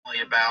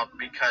about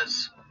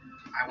because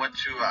I went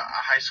to a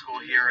high school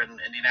here in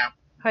Indianapolis.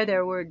 Hi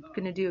there, we're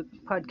going to do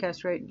a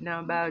podcast right now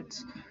about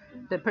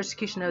the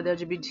persecution of the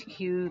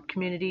LGBTQ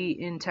community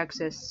in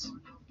Texas.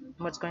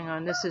 What's going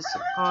on? This is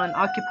on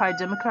Occupy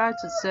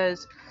Democrats. It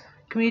says,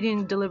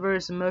 comedian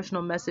delivers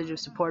emotional message of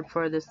support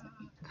for the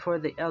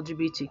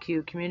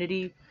LGBTQ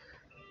community.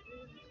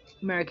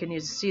 America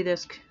needs to see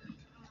this.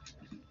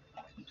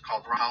 It's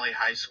called Roncalli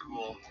High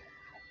School.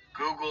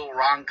 Google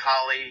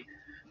Roncalli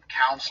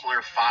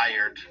counselor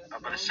fired.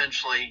 But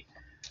essentially,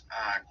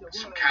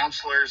 some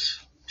counselors,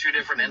 2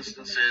 different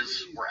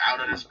instances, were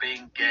outed as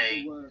being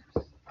gay.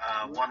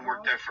 One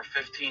worked there for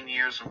 15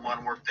 years and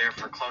one worked there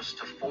for close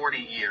to 40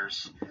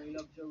 years.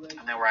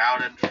 And they were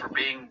outed for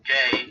being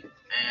gay,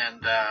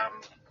 and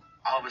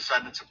all of a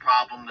sudden it's a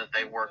problem that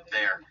they worked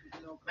there.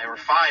 They were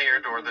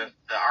fired, or the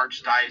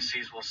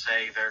archdiocese will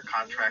say their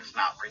contract's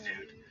not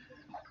renewed.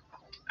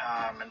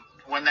 And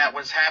when that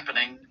was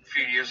happening a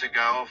few years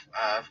ago,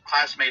 a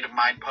classmate of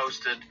mine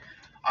posted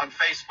on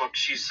Facebook,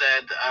 she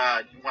said,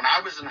 when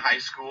I was in high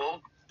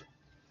school,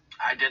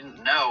 I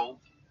didn't know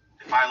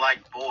if I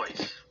liked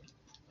boys.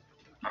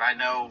 But I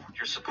know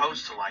you're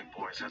supposed to like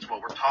boys. That's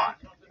what we're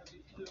taught.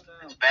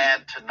 It's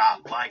bad to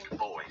not like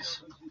boys.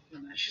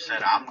 And she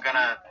said, I'm going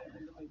to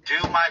do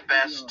my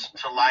best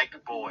to like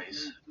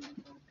boys.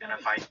 And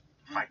if I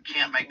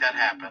can't make that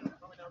happen,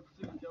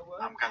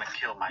 I'm going to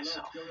kill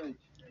myself.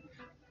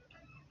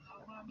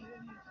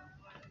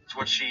 That's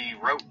what she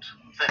wrote.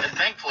 And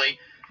thankfully,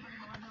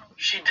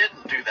 she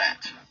didn't do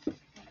that.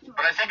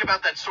 But I think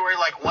about that story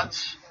like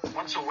once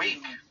a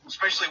week,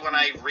 especially when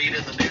I read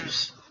in the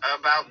news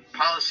about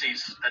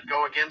policies that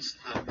go against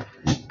the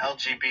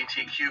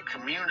LGBTQ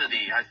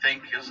community. I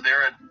think, is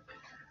there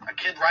a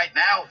kid right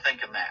now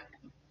thinking that?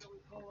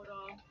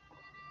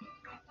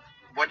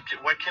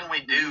 What can we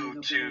do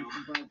to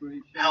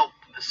help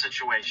the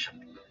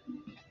situation?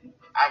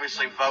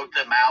 Obviously, vote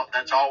them out.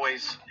 That's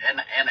always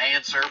an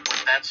answer,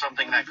 but that's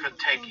something that could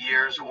take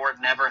years or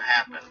never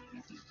happen.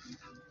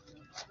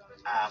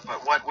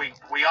 But what we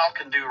all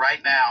can do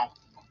right now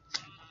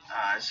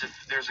is, if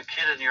there's a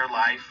kid in your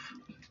life,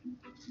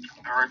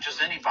 or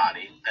just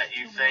anybody that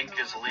you think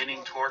is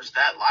leaning towards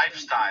that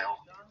lifestyle,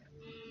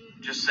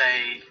 just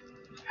say,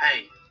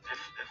 hey, if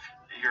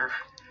you're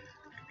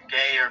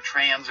gay or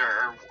trans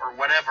or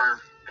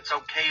whatever, it's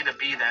okay to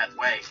be that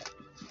way.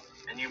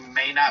 And you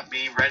may not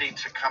be ready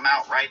to come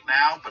out right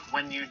now, but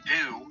when you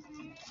do,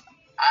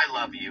 I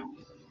love you,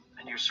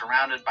 and you're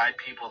surrounded by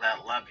people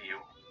that love you.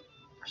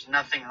 There's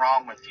nothing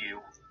wrong with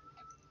you.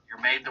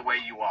 You're made the way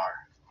you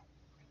are.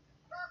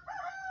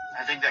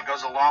 I think that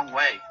goes a long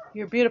way.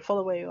 You're beautiful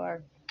the way you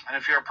are. And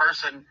if you're a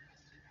person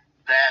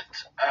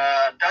that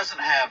doesn't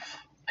have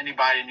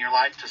anybody in your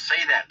life to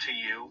say that to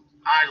you,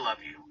 I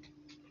love you.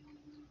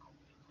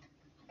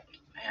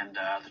 And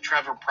the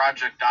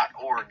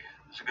TrevorProject.org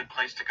is a good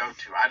place to go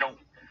to. I don't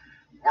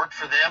work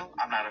for them.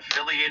 I'm not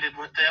affiliated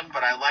with them,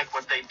 but I like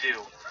what they do.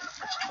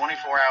 It's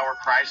 24-hour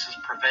crisis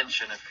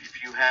prevention.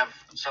 If you have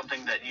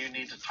something that you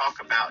need to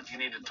talk about, you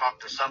need to talk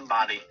to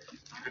somebody,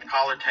 you could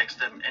call or text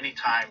them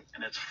anytime,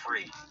 and it's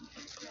free.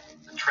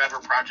 The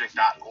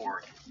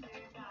TrevorProject.org.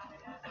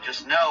 And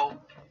just know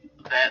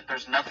that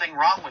there's nothing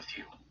wrong with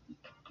you.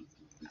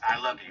 I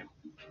love you.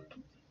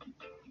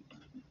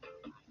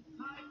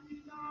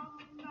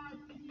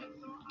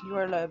 You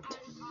are loved.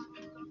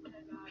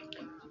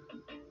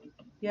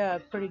 Yeah,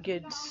 pretty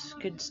good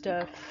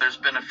stuff. There's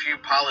been a few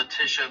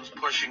politicians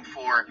pushing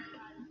for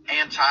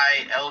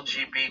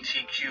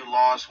anti-LGBTQ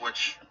laws,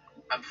 which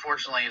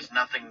unfortunately is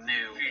nothing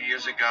new. A few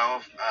years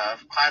ago, a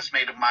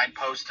classmate of mine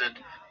posted,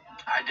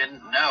 I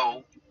didn't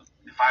know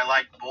if I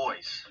liked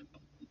boys,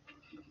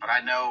 but I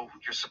know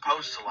you're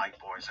supposed to like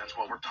boys. That's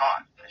what we're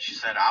taught. And she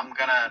said, I'm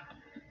going to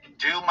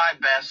do my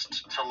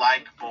best to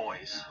like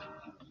boys.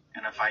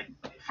 And if I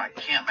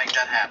can't make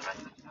that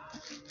happen,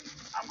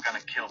 I'm going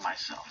to kill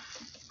myself.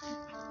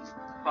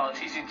 While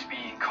it's easy to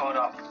be caught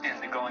up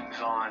in the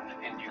goings-on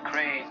in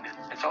Ukraine,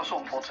 it's also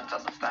important to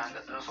understand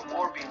that there's a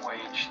war being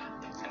waged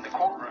in the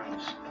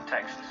courtrooms in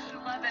Texas.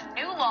 11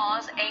 new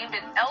laws aimed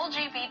at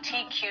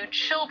LGBTQ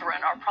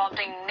children are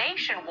prompting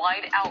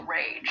nationwide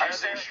outrage.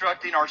 As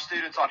instructing our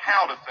students on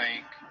how to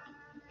think,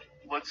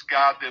 let's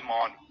guide them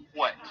on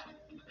what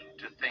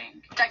to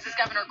think. Texas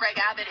Governor Greg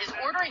Abbott is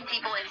ordering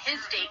people in his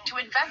state to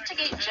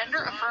investigate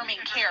gender-affirming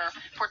care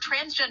for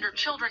transgender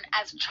children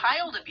as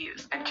child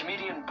abuse. And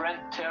comedian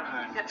Brent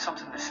Terhune had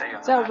something to say on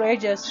It's that.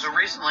 outrageous. So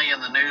recently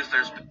in the news,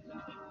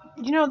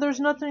 There's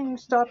nothing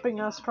stopping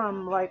us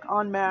from,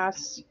 en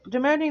masse,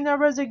 demanding their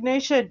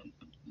resignation.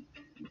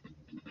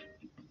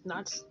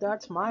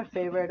 That's my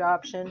favorite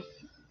option.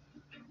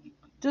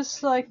 Just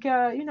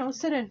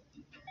sit in.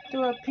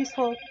 Do a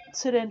peaceful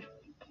sit-in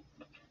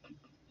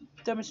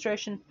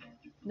demonstration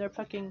in their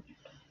fucking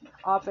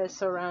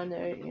office around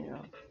there,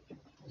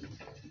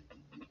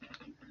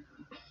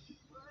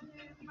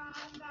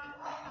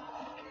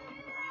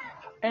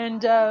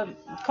 And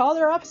call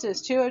their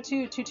offices,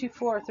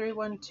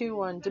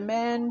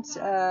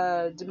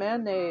 202-224-3121.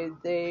 Demand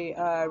they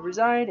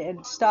resign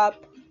and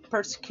stop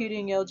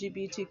persecuting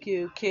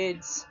LGBTQ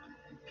kids.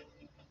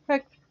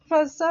 Heck,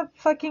 stop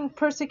fucking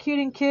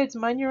persecuting kids.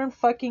 Mind your own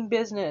fucking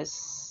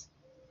business.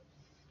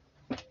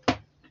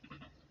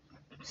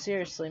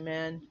 Seriously,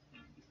 man.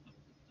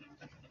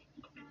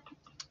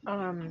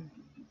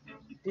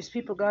 These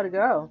people gotta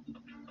go.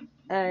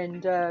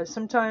 And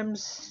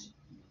sometimes,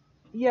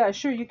 yeah,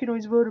 sure, you can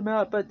always vote them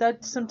out,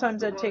 but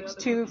sometimes that takes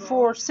 2,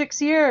 4,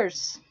 6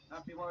 years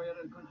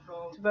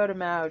to vote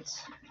them out.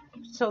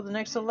 Till the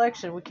next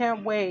election. We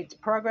can't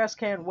wait. Progress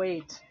can't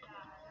wait.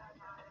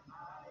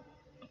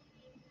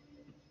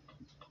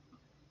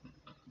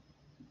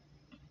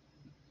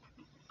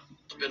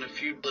 There's been a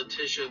few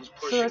politicians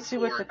pushing So let's see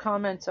what the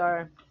comments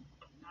are.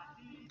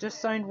 Just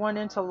signed one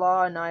into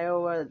law in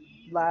Iowa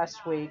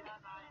last week.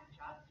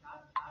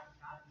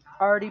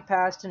 Already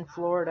passed in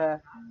Florida.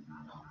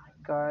 Oh my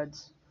God.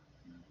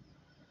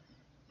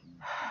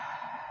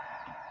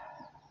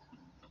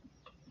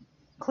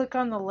 Click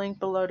on the link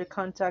below to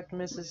contact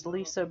Mrs.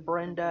 Lisa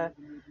Brenda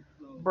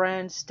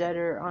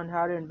Brandstetter on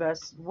how to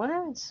invest.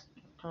 What?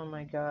 Oh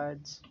my God.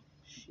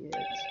 Shit.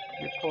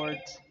 Report.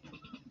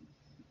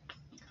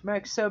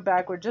 America's so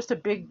backward. Just a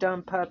big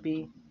dumb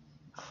puppy.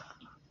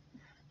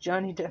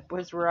 Johnny Depp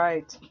was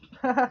right.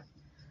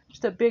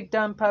 Just a big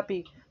dumb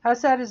puppy. How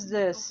sad is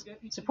this?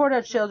 Support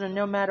our children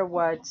no matter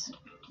what.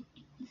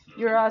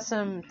 You're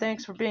awesome.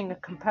 Thanks for being a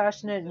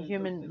compassionate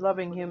and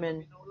loving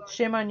human.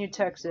 Shame on you,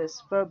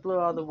 Texas. Vote blue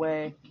all the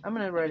way. I'm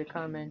going to write a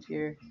comment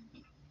here.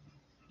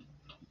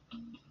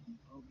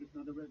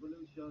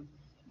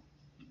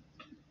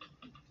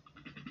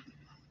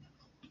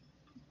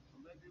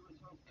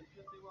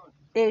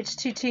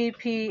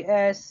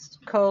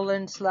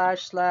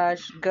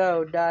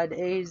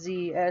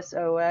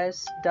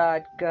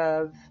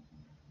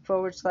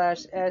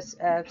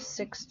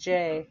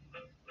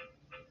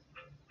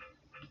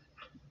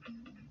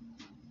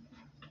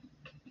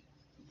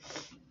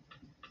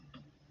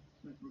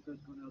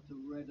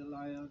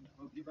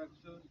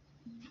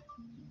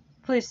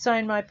 Please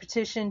sign my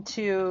petition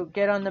to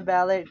get on the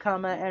ballot,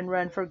 and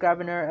run for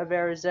governor of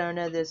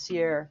Arizona this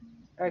year. !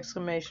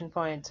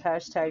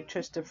 Hashtag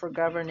Trista for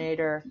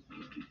Governator.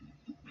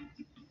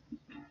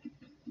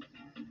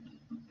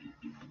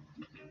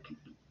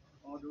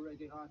 All the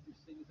reggae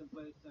artists, singers, and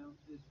play sound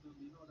system.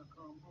 You know they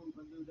can't move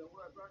and do their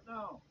work right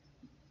now.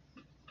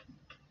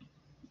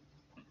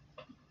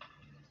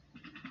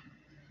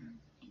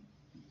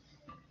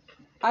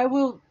 I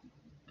will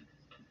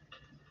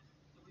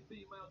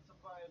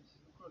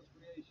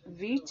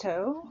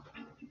veto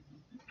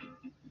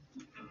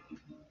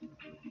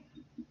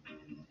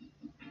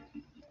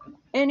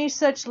any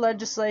such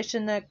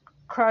legislation that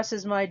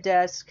crosses my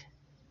desk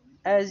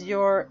as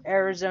your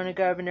Arizona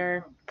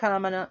governor,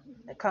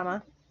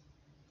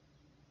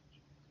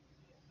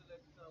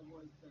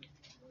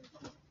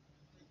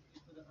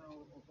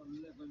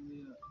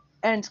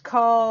 and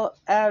call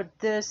out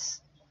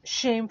this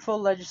shameful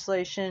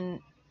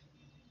legislation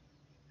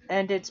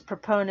and its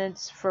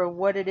proponents for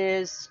what it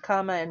is,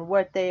 and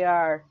what they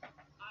are,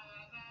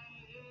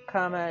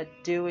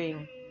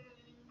 doing.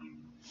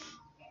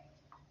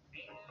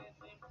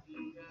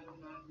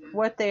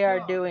 What they are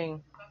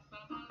doing,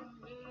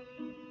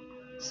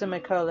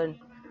 semicolon,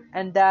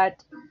 and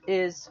that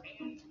is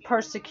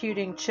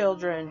persecuting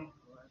children, !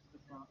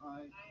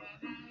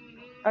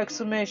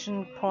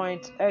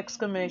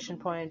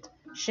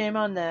 Shame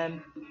on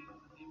them,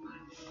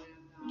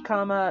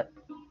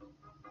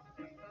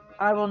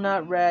 I will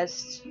not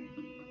rest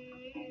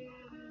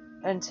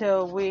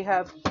until we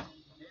have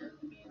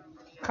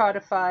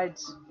codified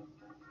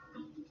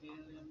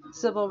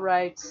civil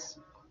rights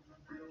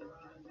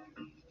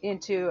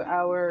into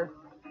our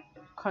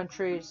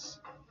country's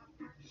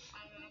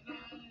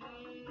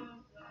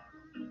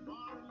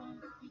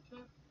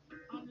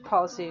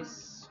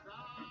policies!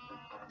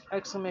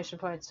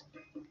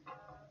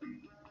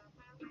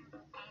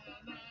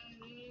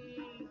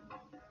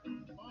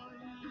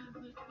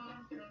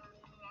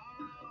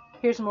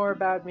 Here's more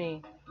about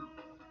me. ..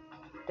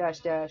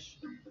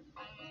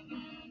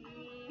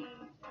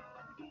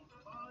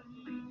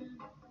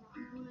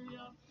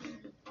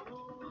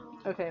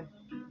 Okay.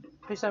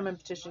 Please sign my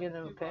petition again,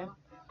 okay?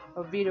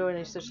 I'll veto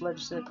any such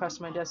legislation across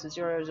my desk as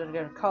your Arizona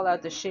governor. Call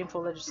out this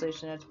shameful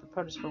legislation and its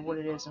proponents for what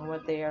it is and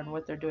what they are and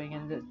what they're doing,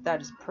 and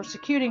that is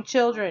persecuting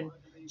children.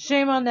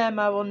 Shame on them.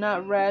 I will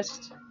not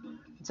rest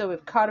until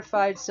we've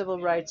codified civil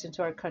rights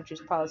into our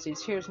country's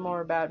policies. Here's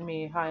more about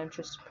me. Hi, I'm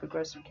Trista,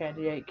 progressive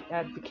candidate,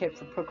 advocate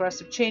for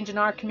progressive change in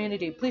our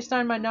community. Please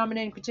sign my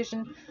nominating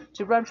petition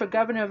to run for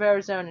governor of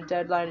Arizona.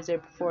 Deadline is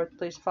April 4th.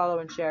 Please follow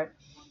and share.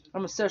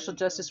 I'm a social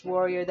justice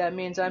warrior. That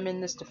means I'm in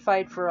this to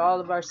fight for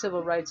all of our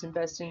civil rights and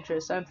best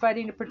interests. I'm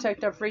fighting to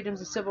protect our freedoms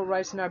and civil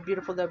rights in our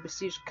beautiful, though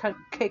besieged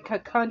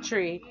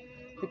country.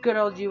 The good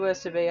old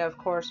US of A, of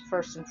course.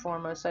 First and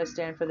foremost, I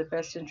stand for the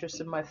best interests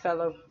of my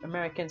fellow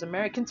Americans.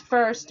 Americans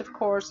first, of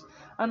course,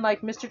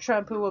 unlike Mr.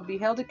 Trump, who will be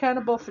held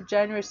accountable for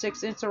January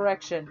 6th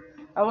insurrection.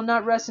 I will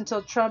not rest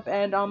until Trump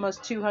and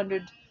almost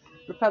 200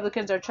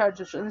 Republicans are charged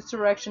with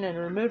insurrection and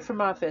removed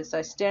from office.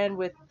 I stand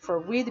for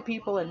we the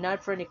people and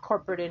not for any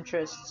corporate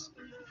interests.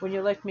 When you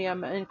elect me,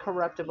 I'm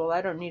incorruptible.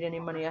 I don't need any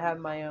money. I have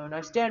my own.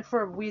 I stand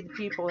for we the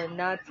people and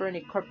not for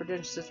any corporate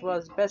interests, as well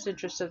as the best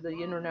interests of the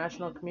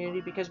international community,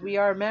 because we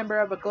are a member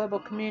of a global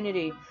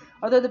community.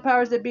 Although the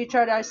powers that be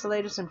try to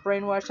isolate us and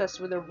brainwash us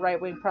with their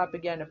right-wing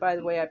propaganda. By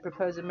the way, I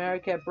propose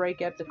America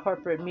break up the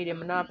corporate media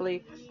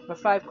monopoly, where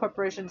 5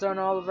 corporations own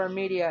all of our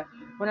media.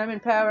 When I'm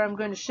in power, I'm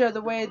going to show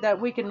the way that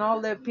we can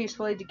all live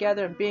peacefully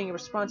together and being a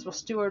responsible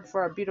steward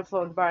for our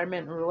beautiful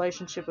environment and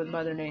relationship with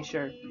Mother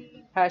Nature.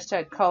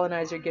 Hashtag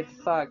colonizer get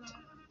fucked.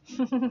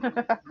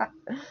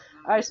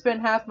 I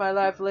spent half my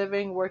life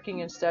living,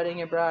 working, and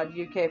studying abroad,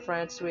 UK,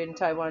 France, Sweden,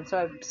 Taiwan. So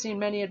I've seen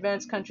many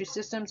advanced country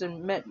systems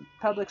and met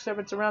public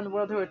servants around the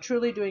world who are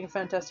truly doing a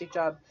fantastic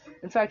job.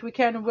 In fact, we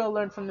can and will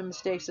learn from the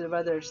mistakes of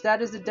others.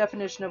 That is the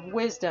definition of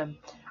wisdom.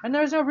 And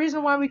there is no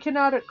reason why we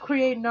cannot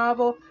create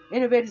novel,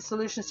 innovative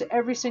solutions to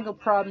every single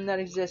problem that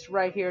exists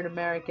right here in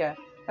America.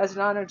 As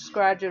an honored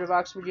graduate of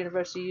Oxford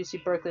University,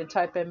 UC Berkeley, and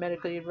Taipei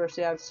Medical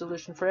University, I have a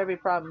solution for every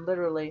problem,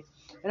 literally.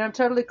 And I'm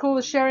totally cool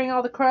with sharing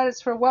all the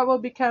credits for what will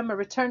become a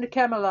return to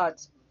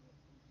Camelot.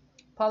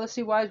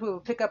 Policy-wise, we will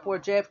pick up where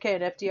JFK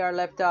and FDR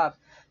left off.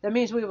 That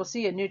means we will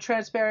see a new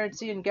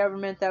transparency in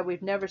government that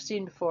we've never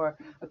seen before,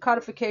 a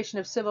codification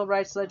of civil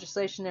rights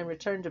legislation, and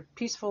return to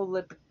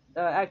peaceful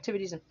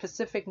activities and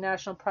Pacific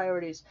national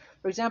priorities.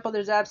 For example,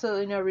 there's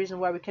absolutely no reason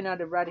why we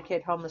cannot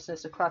eradicate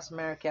homelessness across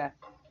America.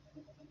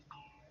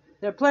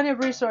 There are plenty of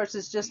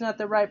resources, just not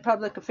the right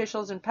public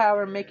officials in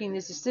power making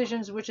these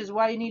decisions, which is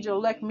why you need to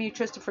elect me,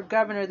 Trista, for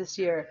governor this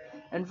year,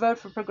 and vote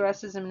for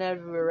progressivism in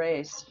every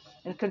race,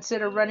 and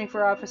consider running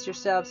for office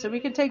yourself so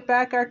we can take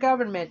back our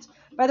government.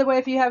 By the way,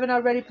 if you haven't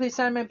already, please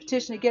sign my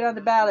petition to get on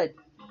the ballot.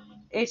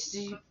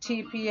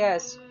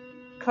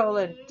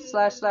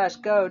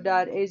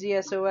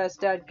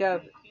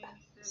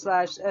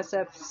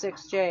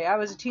 https://go.azsos.gov/SF6J. I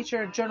was a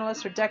teacher and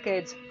journalist for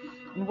decades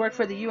and worked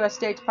for the U.S.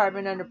 State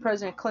Department under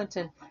President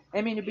Clinton,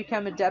 aiming to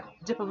become a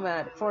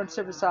diplomat, foreign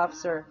service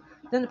officer.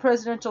 Then the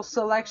presidential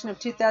selection of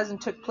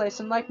 2000 took place,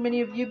 and like many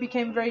of you,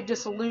 became very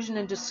disillusioned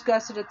and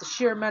disgusted at the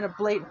sheer amount of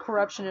blatant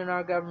corruption in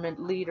our government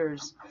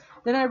leaders.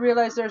 Then I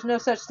realized there's no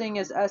such thing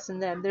as us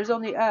and them. There's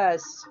only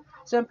us.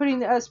 So I'm putting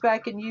the us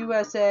back in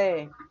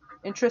USA.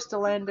 In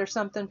Tristaland, there's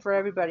something for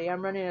everybody.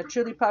 I'm running a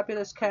truly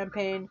populist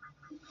campaign,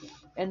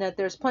 and that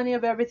there's plenty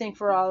of everything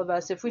for all of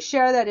us. If we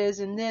share, that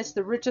is, in this,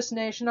 the richest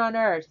nation on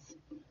earth.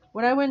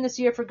 When I win this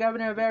year for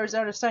governor of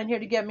Arizona, sign here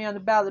to get me on the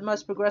ballot, the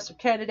most progressive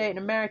candidate in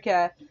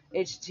America.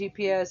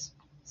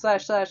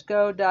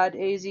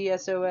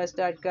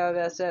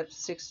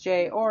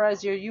 https://go.azsos.gov/SF6J, or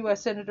as your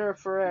U.S. Senator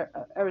for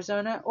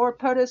Arizona, or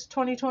POTUS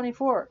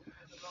 2024.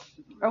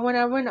 Or when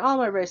I win all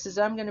my races,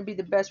 I'm going to be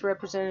the best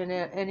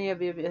representative any of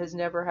you has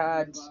never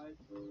had.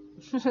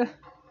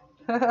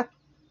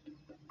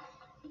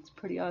 It's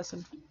pretty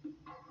awesome.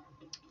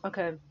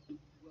 Okay.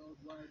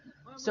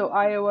 So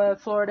Iowa,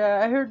 Florida,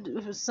 I heard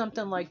it was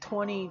something like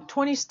 20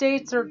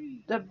 states have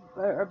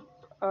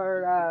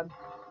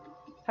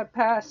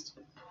passed.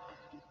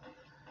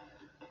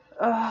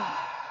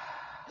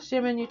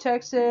 Shame on you,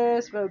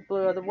 Texas, but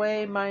blew the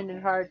way, mind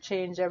and heart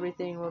change,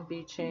 everything will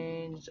be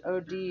changed.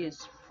 OD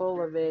is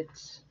full of it.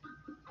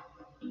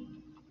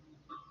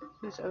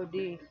 Who's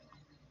OD?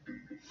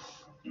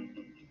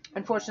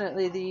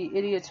 Unfortunately, the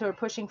idiots who are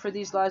pushing for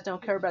these laws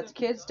don't care about the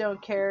kids,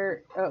 don't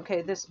care.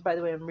 Okay, this, by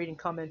the way, I'm reading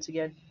comments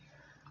again.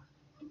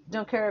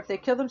 Don't care if they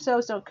kill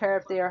themselves, don't care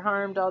if they are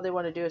harmed. All they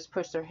want to do is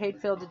push their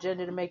hate-filled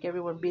agenda to make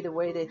everyone be the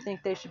way they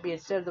think they should be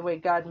instead of the way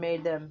God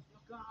made them.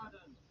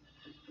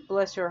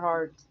 Bless your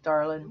heart,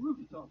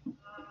 darling.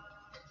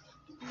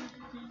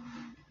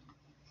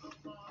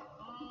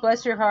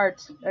 Bless your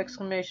heart!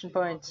 Exclamation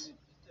points.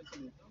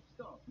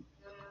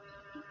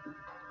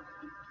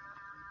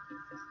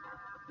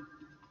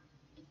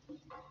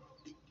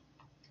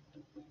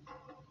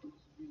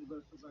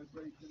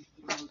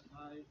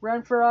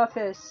 Run for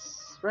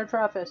office. Run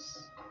for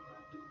office.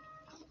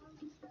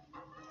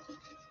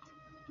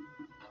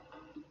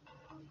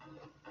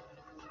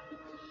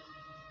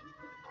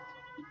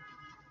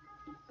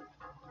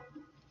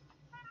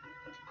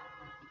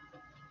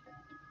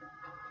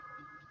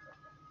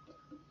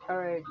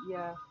 Alright,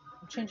 yeah.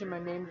 I'm changing my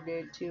name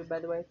today too, by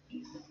the way.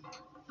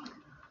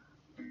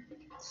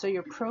 So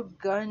you're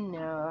pro-gun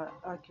now,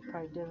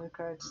 Occupy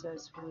Democrats,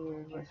 that's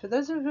weird. For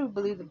those of you who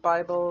believe the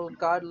Bible,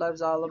 God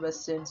loves all of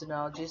us, sins and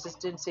all. Jesus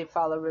didn't say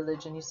follow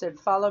religion. He said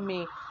follow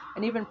me,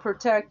 and even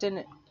protected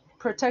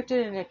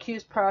and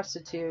accused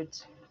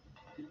prostitutes.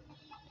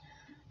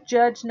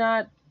 Judge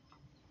not,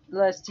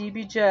 lest ye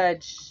be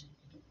judged.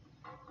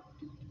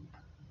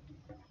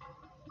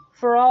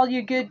 For all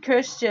you good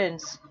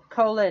Christians,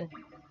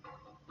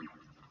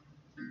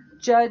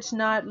 judge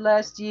not,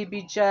 lest ye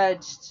be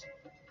judged.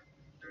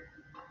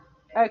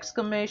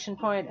 Exclamation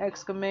point,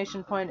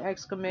 exclamation point,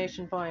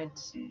 exclamation point.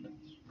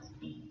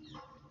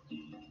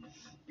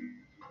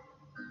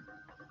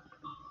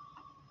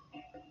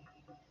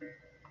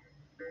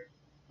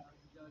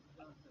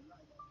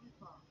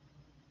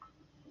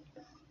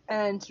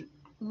 And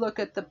Look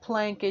at the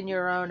plank in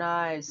your own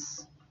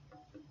eyes.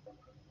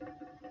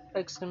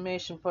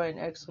 Exclamation point,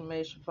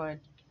 exclamation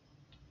point.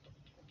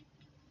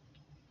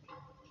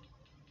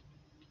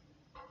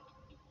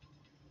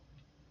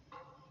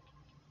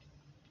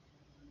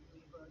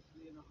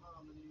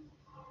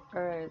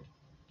 Alright.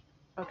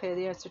 Okay,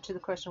 the answer to the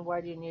question,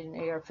 why do you need an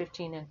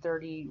AR-15 and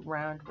 30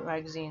 round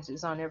magazines,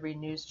 is on every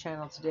news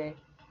channel today.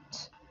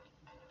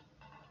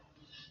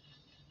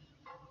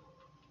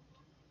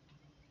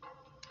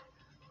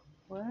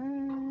 What?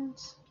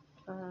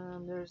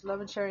 There's love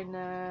and sharing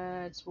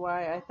nuts.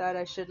 Why? I thought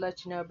I should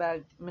let you know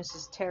about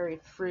Mrs. Terry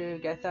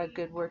Frug. I thought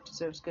good work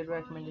deserves good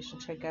recommendation.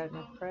 Check out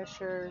No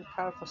Pressure.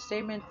 Powerful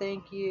statement.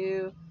 Thank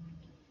you.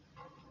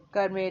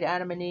 God made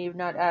Adam and Eve,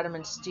 not Adam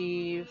and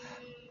Steve.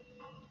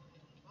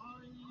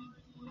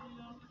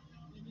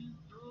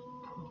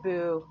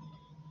 Boo.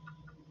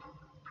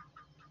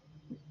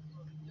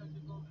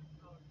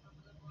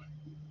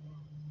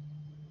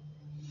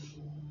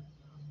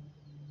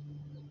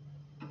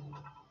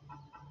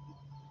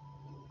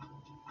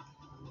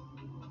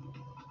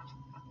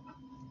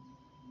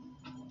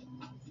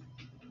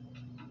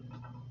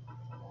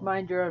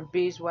 Mind your own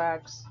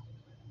beeswax.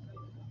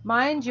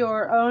 Mind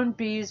your own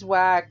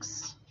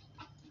beeswax.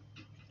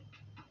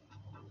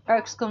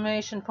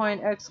 Exclamation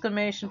point,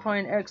 exclamation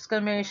point,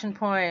 exclamation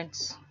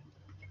point.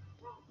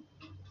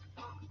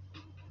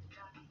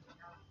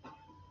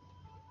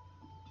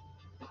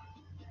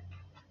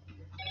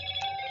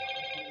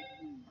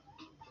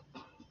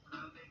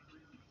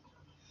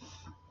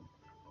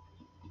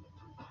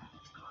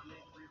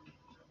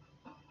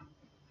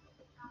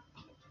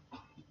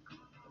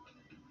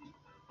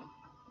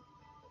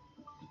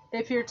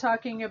 If you're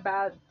talking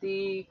about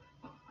the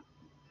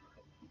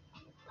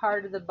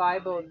part of the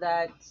Bible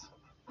that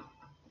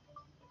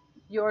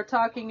you're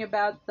talking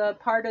about the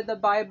part of the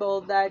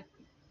Bible that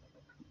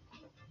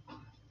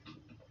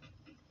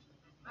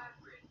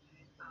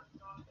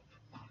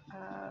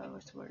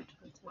what's the word?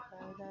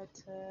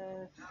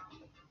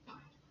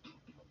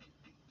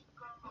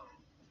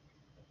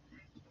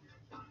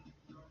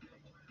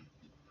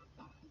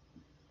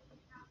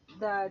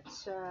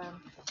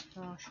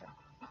 Oh shit.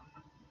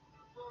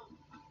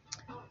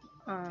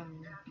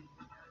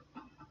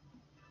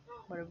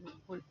 What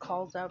it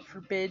calls out,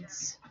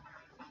 forbids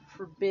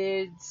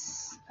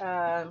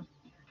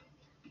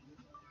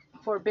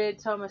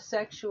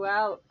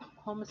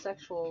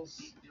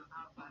homosexuals.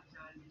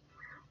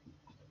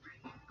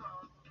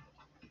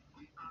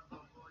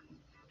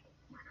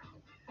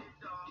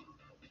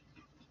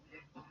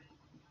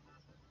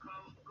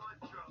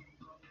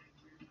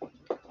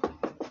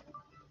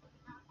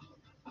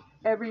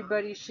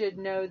 Everybody should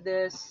know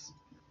this,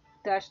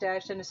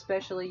 and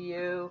especially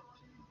you,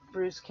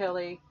 Bruce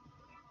Kelly,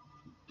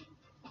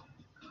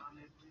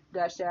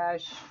 that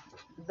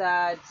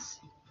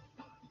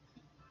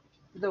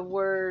the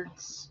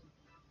words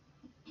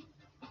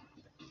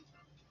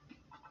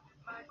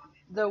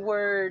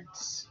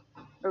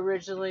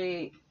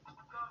originally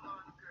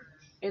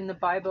in the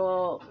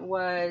Bible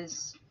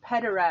was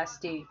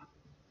pederasty,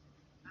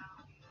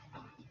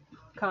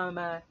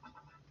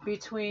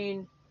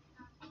 between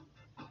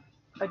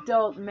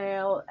adult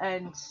male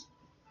and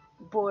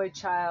boy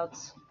child.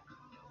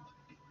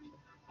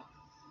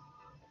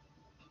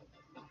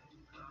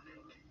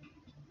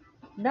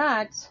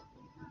 Not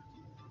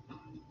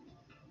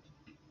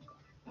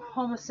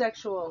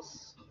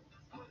homosexuals.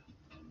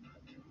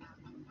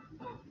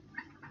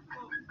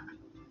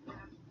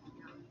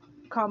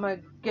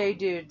 Gay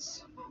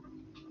dudes.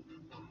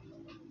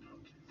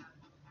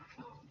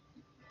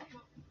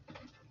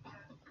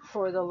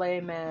 For the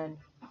layman.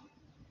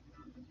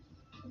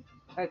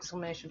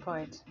 Exclamation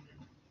point.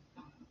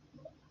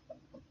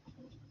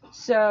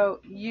 So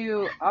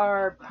you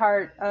are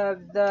part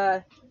of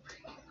the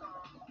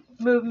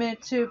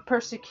movement to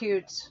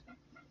persecute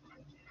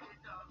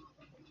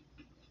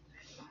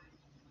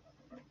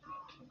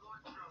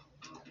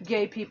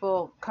gay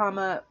people,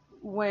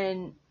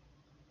 when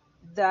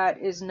that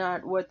is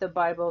not what the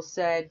Bible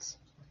said.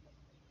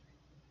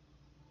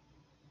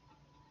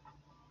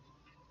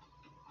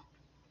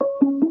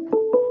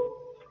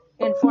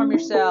 Inform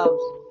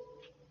yourselves.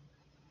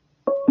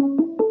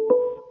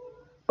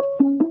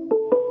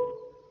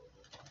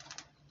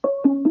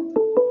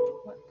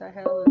 What the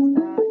hell is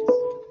that?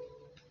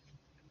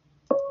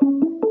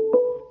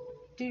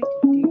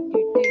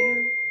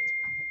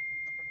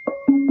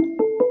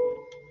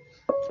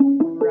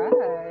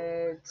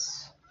 Right.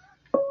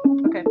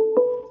 Okay.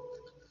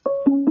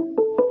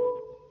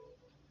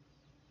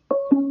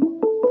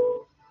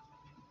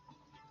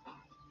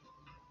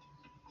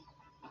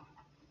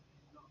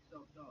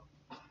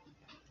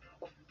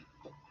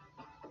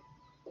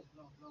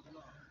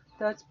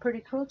 That's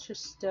pretty culture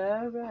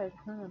stuff, right?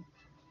 Huh?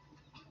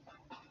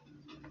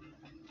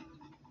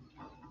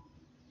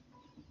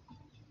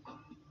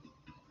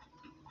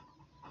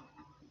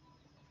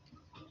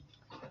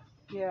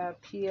 Yeah.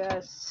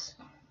 P.S.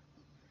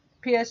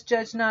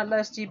 Judge not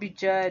lest ye be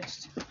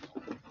judged.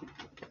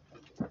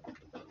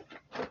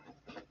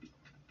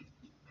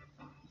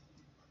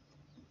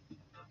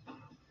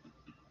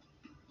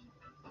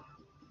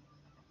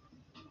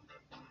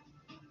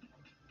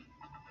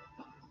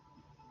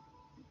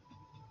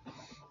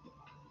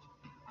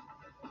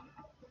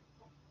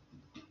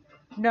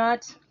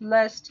 not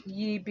lest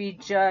ye be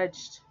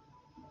judged!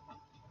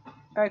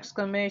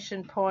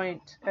 Exclamation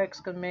point,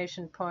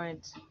 exclamation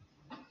point.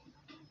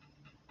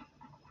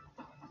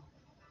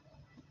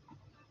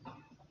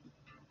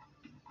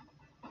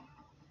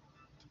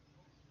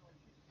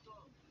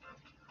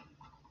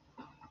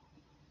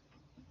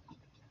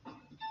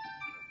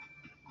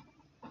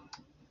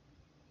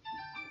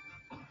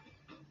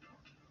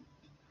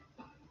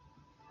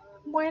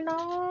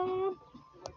 Bueno.